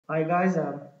Hi guys,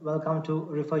 welcome to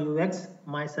referUX.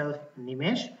 Myself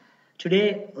Nimesh.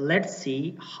 Today let's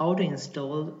see how to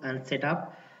install and set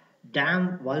up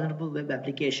damn vulnerable web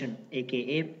application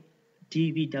aka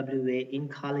DVWA in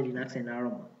Kali Linux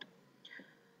environment.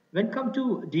 When come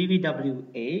to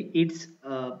DVWA, it's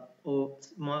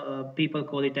people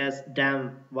call it as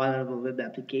damn vulnerable web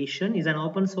application. Is an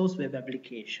open source web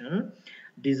application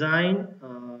designed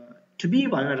to be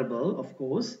vulnerable, of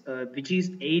course, which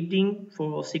is aiding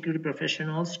for security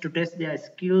professionals to test their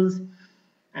skills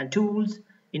and tools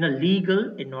in a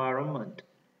legal environment.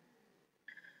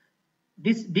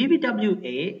 This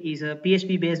DVWA is a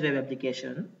PHP based web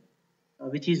application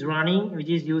which is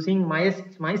using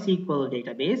MySQL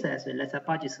database as well as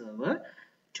Apache server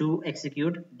to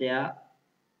execute their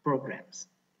programs.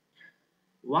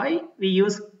 Why we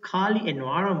use Kali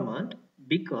environment?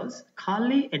 Because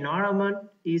Kali environment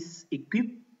is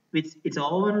equipped with its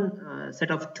own set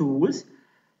of tools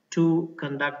to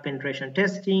conduct penetration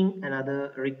testing and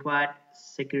other required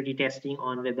security testing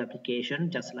on web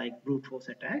application, just like brute force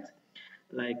attacks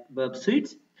like burp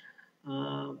suites.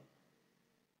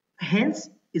 Hence,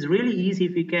 it's really easy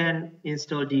if you can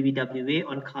install DVWA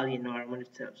on Kali environment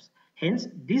itself. Hence,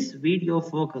 this video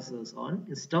focuses on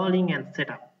installing and set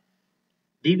up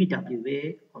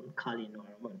DVWA on Kali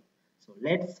environment. So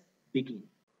let's begin.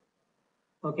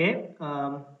 Okay,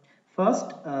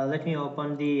 first let me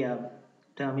open the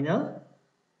terminal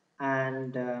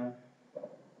and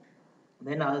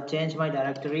then I'll change my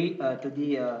directory to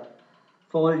the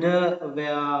folder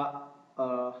where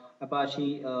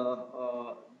Apache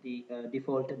the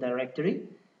default directory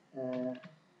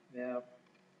where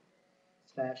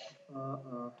slash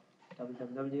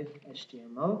www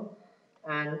html,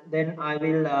 and then I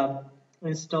will I'll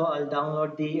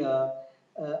download the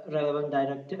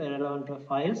relevant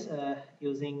files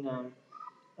using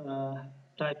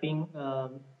typing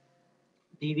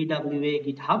DVWA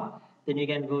GitHub. Then you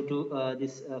can go to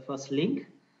this first link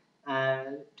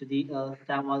to the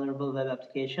damn vulnerable web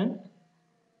application.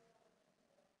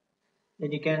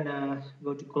 Then you can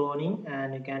go to cloning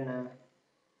and you can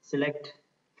select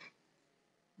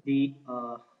the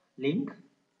link.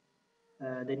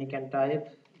 Then you can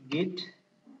type git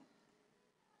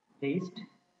paste.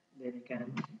 Then you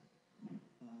can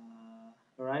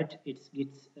right. It's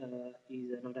git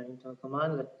is not an install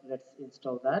command. Let's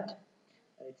install that.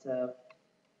 It's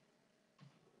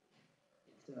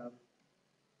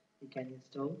you can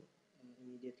install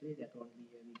immediately. That won't be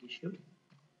a big issue.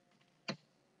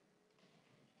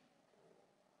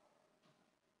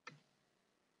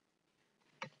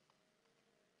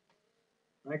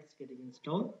 Right, it's getting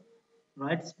installed.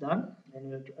 Right, it's done. Then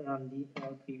we'll run the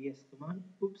previous command.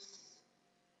 Oops,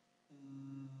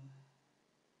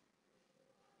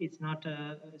 it's not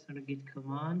a git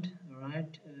command. All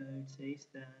right, it says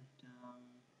that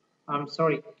I'm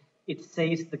sorry. It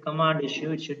says the command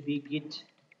issue. It should be git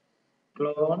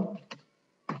clone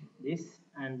this,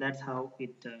 and that's how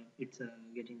it's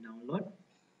getting download.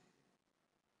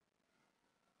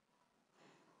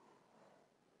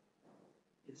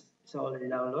 It's already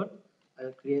download.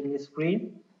 I'll clear the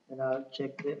screen and I'll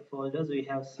check the folders. We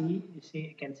have you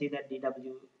can see that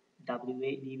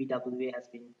DVWA has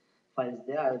been files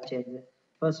there. I'll change it.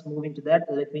 First, moving to that,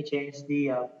 let me change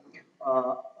the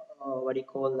what do you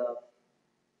call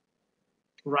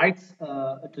rights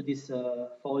to this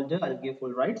folder. I'll give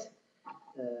full rights.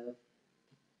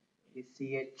 The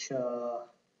ch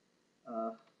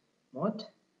mod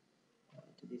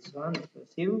to this one,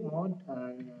 receive mode,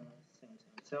 and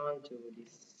 777 to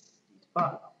this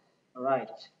file. All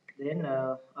right, then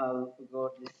I'll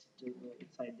go this to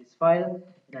inside this file,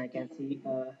 and I can see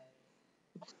a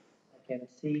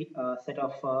set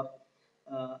of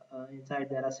inside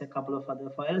there are a couple of other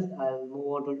files. I'll move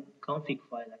on to config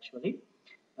file actually.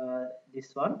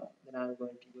 This one, then I'm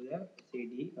going to go there,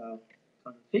 cd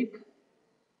config,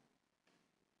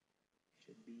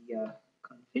 should be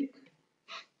config,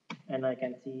 and I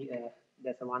can see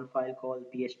there's a one file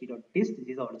called php.dist. This is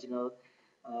the original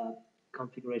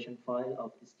configuration file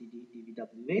of this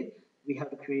DVWA. We have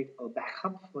to create a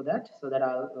backup for that, so that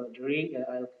I'll create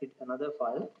another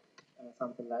file,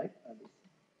 something like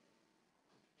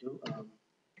this.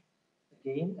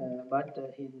 Again, but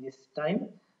in this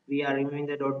time we are removing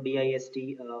the .dist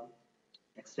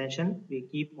extension. We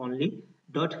keep only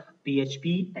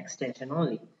 .php extension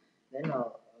only. Then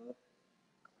I'll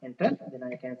enter. Then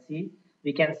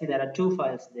we can see there are two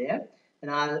files there. And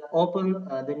I'll open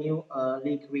the new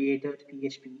recreated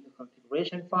PHP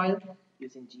configuration file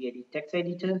using gedit text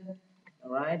editor.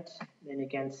 All right. Then you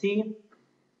can see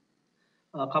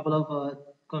a couple of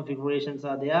configurations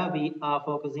are there. We are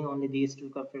focusing only these two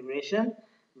configurations.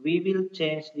 we will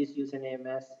change this username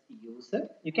as user.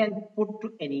 You can put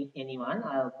to anyone.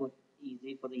 I'll put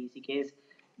easy for the easy case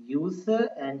user,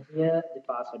 and here the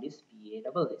password is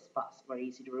PASS pass. Very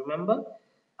easy to remember,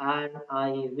 and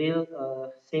I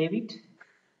will save it,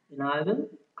 and I will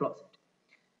close it.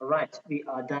 All right, we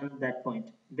are done at that point.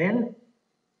 Then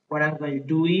what I'm going to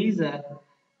do is I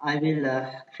will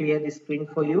clear the screen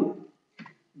for you.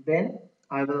 Then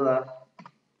I will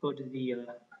go to the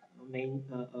main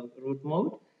root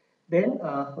mode. Then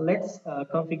let's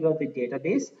configure the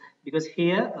database, because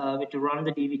here to run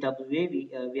the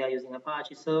DVWA we are using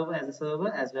Apache server as a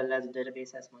server, as well as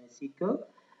database as MySQL.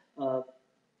 Uh,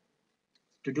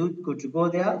 to go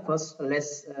there, first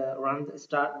let's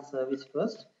start the service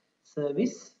first.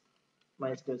 Service,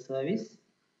 MySQL service,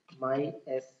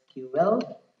 MySQL,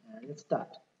 and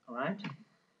start. All right.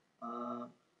 Uh,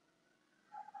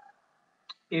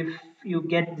 if you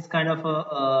get this kind of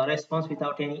a response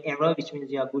without any error, which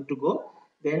means you are good to go,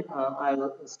 then I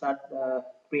will start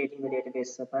creating the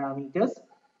database parameters.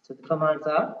 So the commands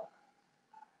are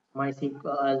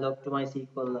MySQL. I'll log to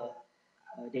MySQL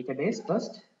database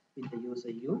first with the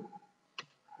user u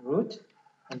root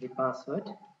and the password.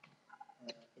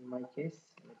 In my case,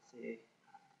 let's say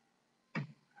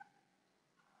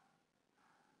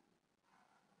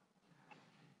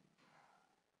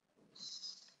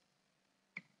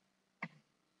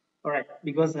all right,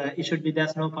 because it should be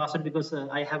there's no password, because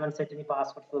I haven't set any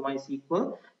password for my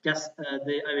SQL. Just I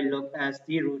will log as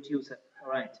the root user.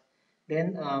 All right.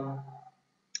 Then I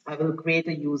will create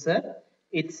a user.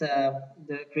 It's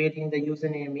the creating the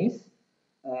username is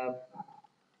uh,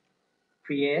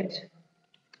 create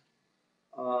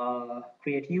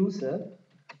create user,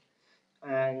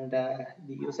 and the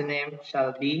username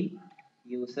shall be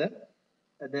user.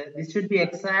 This should be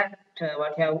exact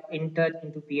what you have entered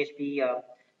into PHP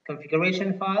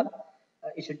configuration file.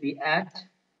 It should be at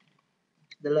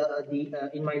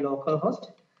the in my local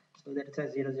host, so that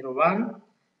is 001,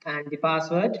 and the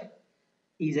password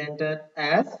is entered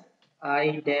as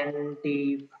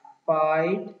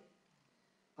identified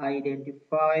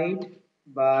identified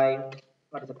by,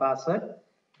 what is the password?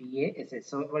 PASS.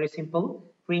 So very simple.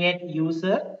 Create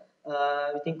user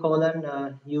within colon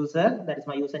user, that is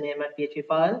my username at PHP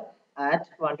file, at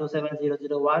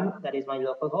 127.0.0.1, that is my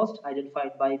local host.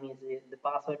 Identified by means the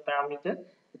password parameter.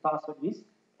 The password is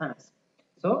pass.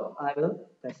 So I will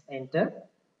press enter.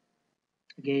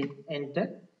 Again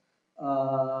enter.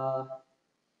 Uh,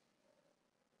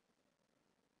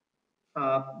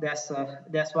 there's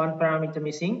one parameter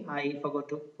missing. I forgot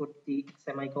to put the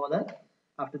semicolon.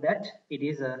 After that,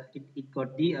 it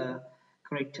got the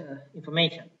correct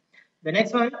information. The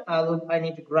next one, I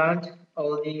need to grant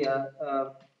all the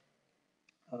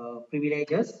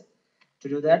privileges. To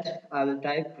do that, I will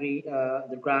type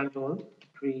the grant all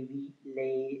privileges.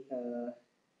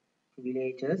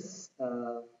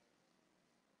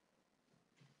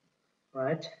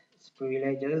 Right, it's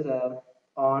privileges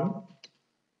on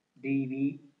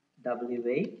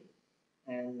DVWA,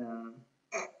 and uh,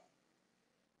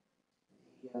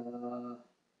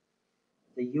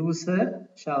 the user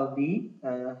shall be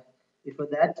before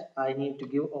that I need to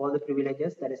give all the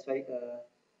privileges, that is why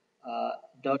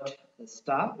dot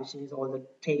star, which means all the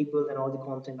tables and all the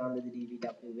content under the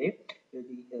DVWA will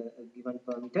be given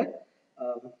permitted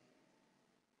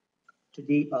to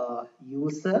the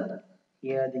user.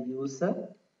 Here the user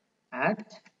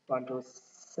at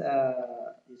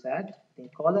is at the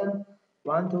colon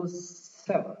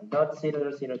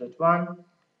 127.0.0.1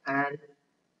 and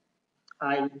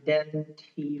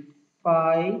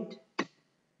identified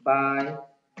by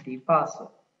the password.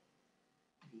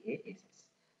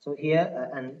 So here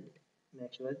and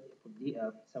make sure you put the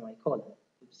semicolon.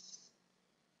 Oops.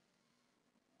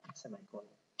 Semicolon.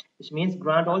 Which means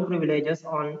grant all privileges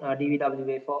on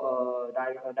DVWA for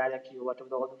directory,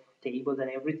 whatever all the tables and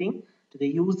everything, to the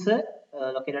user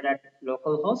located at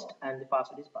localhost, and the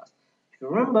password is passed. If you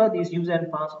remember, these user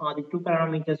and pass are the two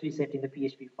parameters we set in the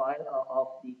PHP file of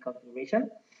the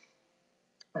configuration.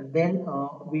 And then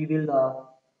we will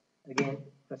again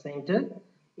press enter.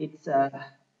 It's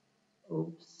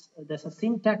oops, there's a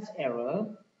syntax error.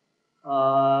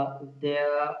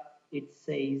 There it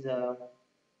says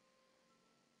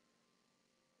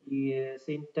the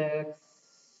syntax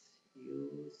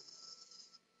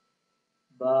used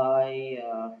by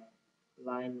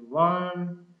line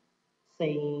 1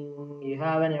 saying you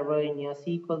have an error in your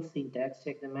SQL syntax.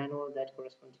 Check the manual that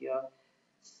corresponds to your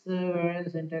server.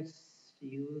 Syntax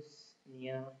use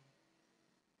near.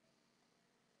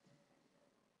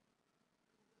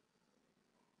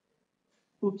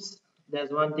 Oops,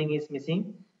 there's one thing is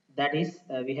missing. That is,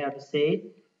 we have to say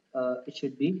it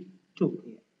should be 2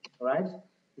 here. right?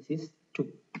 This is 2.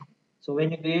 So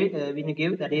when you give,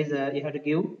 that is you have to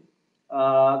give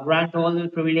grant all the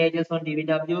privileges on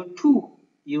DVW to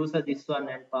user this one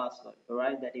and password,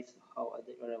 right? That is how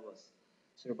the error was.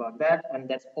 So about that, and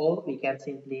that's all. We can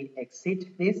simply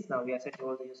exit this. Now we have set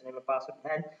all the username and password,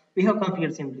 and we have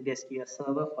configured simply the SQL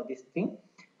server for this thing.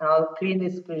 And I'll clean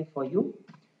this screen for you.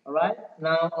 All right.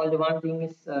 Now only one thing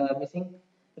is missing.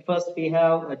 First, we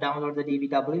have download the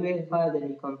DVWA file, then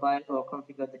we compile or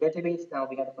configure the database. Now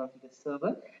we have to configure the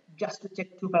server just to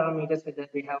check 2 parameters whether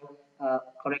they have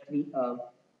correctly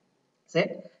set.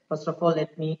 First of all,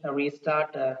 let me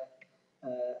restart uh,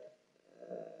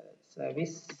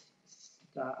 service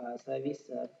service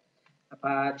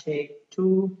Apache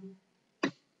 2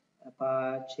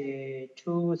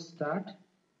 start,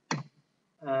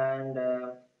 and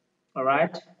all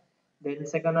right. Then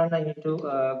second one, I need to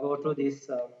go to this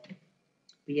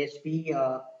PHP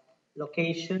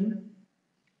location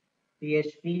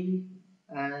PHP,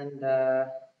 and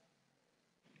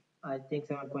I think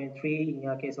 7.3. In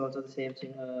your case, also the same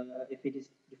thing. If it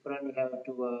is different,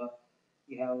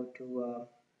 you have to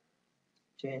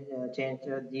change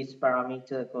these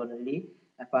parameters accordingly.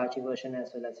 Apache version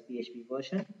as well as PHP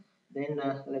version. Then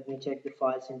let me check the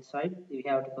files inside. We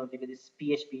have to configure this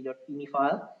php dot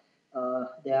Ini'file.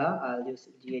 There, I'll use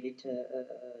gedit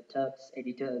text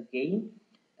editor again,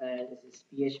 and this is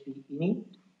php ini,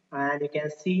 and you can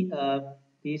see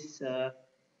these 2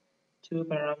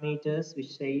 parameters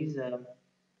which says let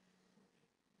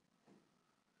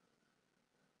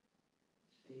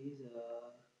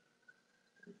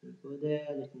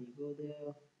me go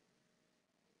there,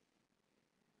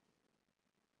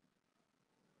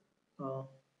 oh,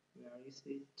 where is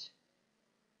it,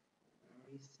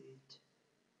 it says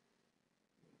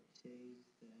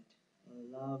that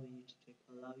allow, we need to check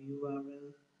allow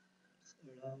URL,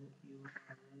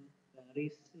 where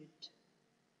is it,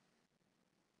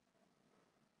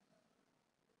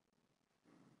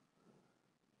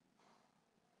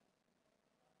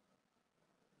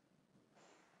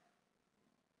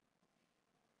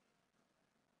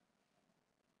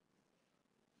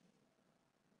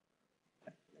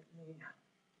 let me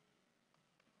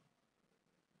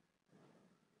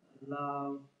allow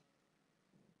allow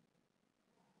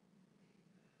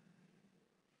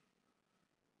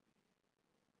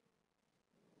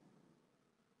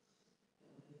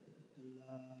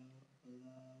allow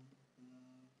allow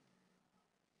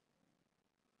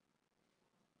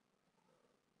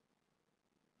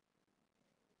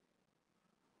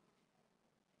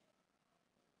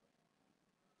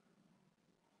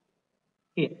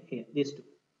here these two,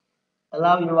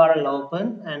 allow URL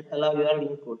open and allow URL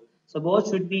input. So both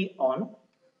should be on.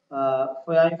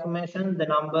 For your information, the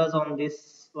numbers on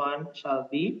this one shall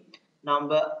be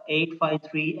number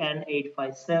 853 and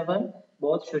 857.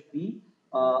 Both should be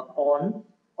on.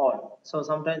 So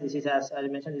sometimes this is, as I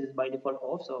mentioned, this is by default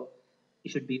off, so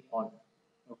it should be on.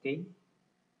 Okay.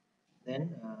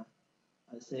 Then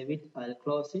I'll save it. I'll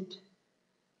close it.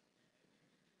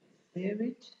 Save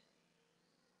it.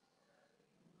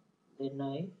 Then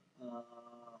I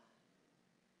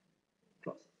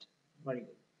close it. Very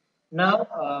good. Now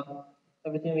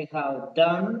everything we have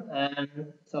done,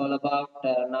 and it's all about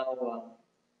now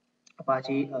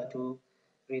Apache to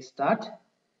restart.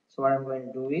 So what I'm going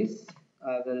to do is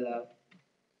I will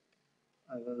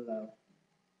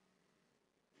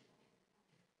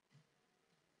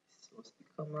source the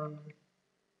command.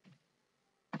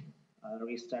 I'll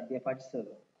restart the Apache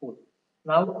server. Cool.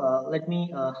 Now let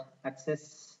me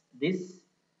access this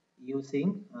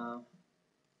using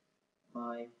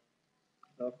my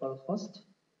local host,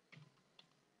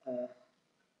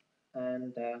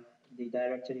 and the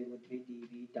directory would be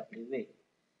DVWA.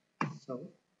 So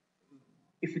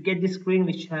if you get this screen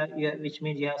which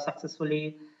means you have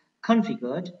successfully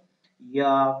configured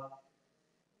your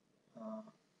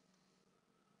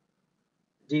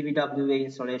DVWA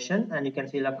installation, and you can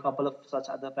see a couple of such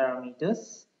other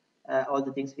parameters, all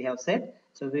the things we have said.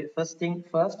 So first thing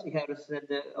first, you have to set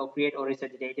the or create or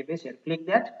reset the database. You have to click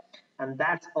that, and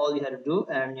that's all you have to do,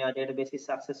 and your database is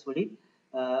successfully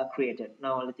created.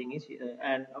 Now only thing is,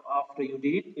 and after you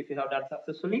did it, if you have done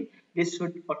successfully, this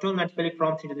should automatically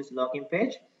prompt you to this login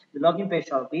page. The login page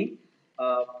shall be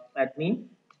admin,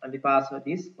 and the password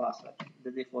is password,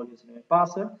 the default username and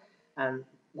password, and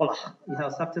voila, you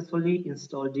have successfully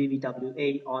installed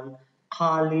DVWA on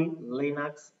Kali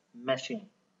Linux machine.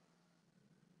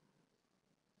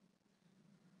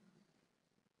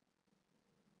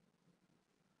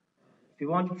 If you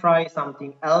want to try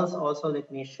something else, also let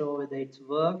me show whether it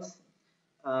works.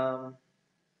 To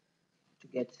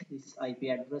get this IP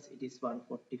address, it is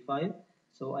 145.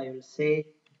 So I will say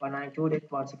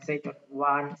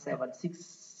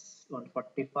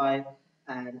 192.168.176.145,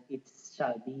 and it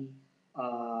shall be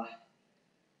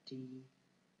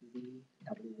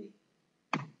DVWA.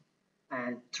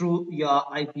 And through your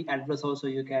IP address also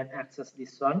you can access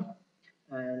this one,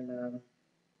 and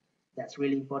that's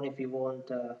really important if you want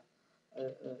to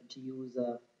use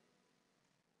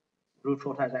brute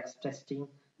force attack testing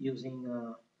using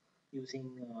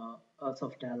a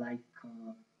software like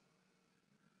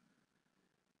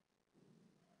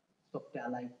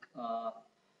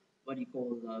what do you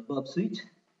call Burp Suite,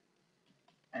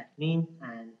 admin,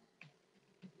 and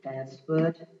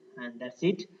password, and that's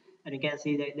it. And you can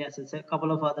see that there's a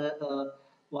couple of other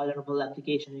vulnerable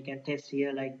applications you can test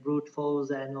here, like brute force,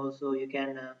 and also you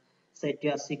can set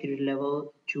your security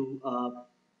level to a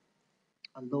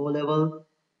low level,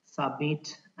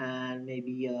 submit, and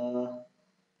maybe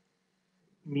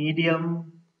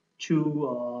medium to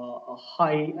a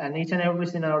high, and each and every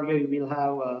scenario you will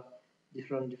have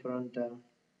different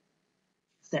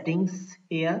settings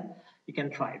here. You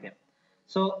can try them.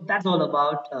 So that's all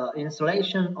about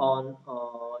installation on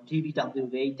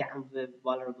DVWA, damn web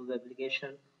vulnerable web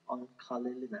application, on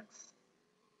Kali Linux.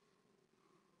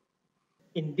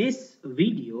 In this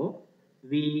video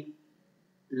we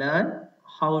learn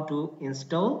how to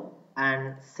install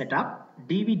and set up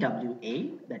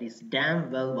DVWA, that is damn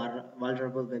well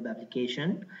vulnerable web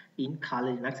application, in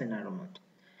Kali Linux environment.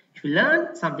 If you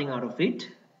learn something out of it,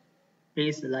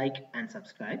 please like and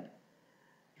subscribe.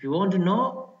 If you want to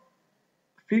know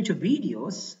future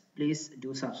videos, please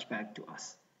do subscribe to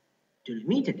us. Till we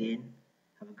meet again,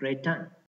 have a great time.